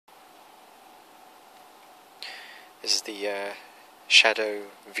This is the Shadow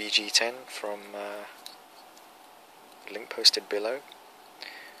VG10 from link posted below.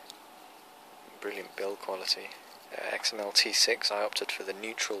 Brilliant build quality. XML T6, I opted for the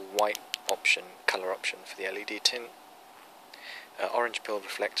neutral white option, color option for the LED tint. Orange build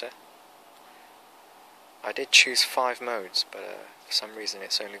reflector. I did choose 5 modes, but for some reason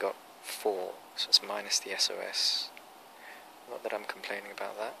it's only got 4, so it's minus the SOS. Not that I'm complaining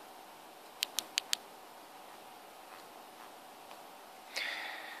about that.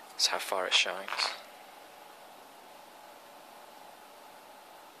 That's how far it shines.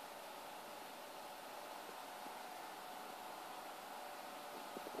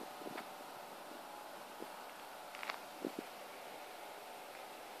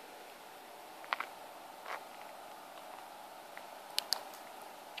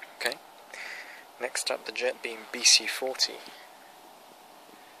 Okay, next up the JetBeam BC40.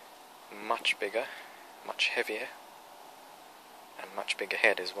 Much bigger, much heavier, and much bigger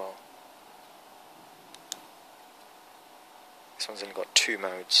head as well. This one's only got 2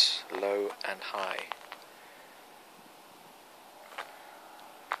 modes, low and high.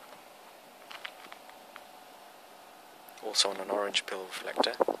 Also on an orange build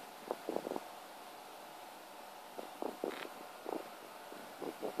reflector.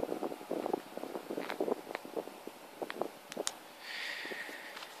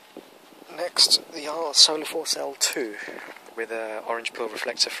 Next, the Solarforce L2 with an orange pill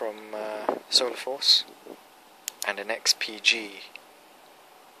reflector from Solarforce and an XPG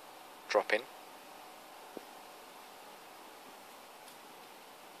drop-in.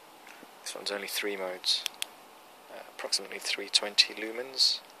 This one's only 3 modes, approximately 320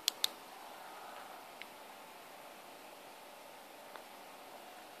 lumens.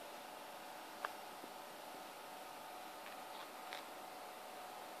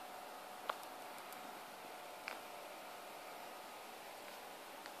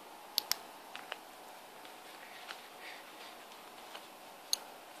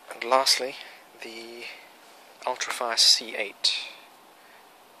 And lastly, the Ultrafire C8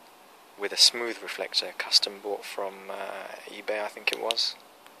 with a smooth reflector, custom bought from eBay I think it was.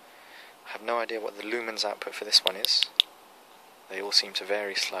 I have no idea what the lumens output for this one is. They all seem to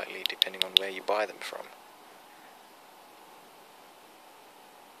vary slightly depending on where you buy them from.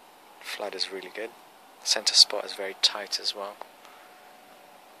 Flood is really good. The center spot is very tight as well.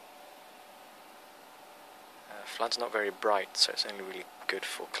 Flood's not very bright, so it's only really good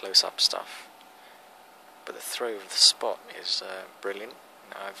for close-up stuff. But the throw of the spot is brilliant.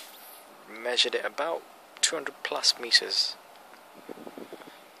 I've measured it about 200 plus meters.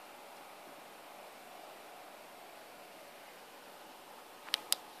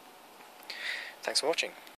 Thanks for watching.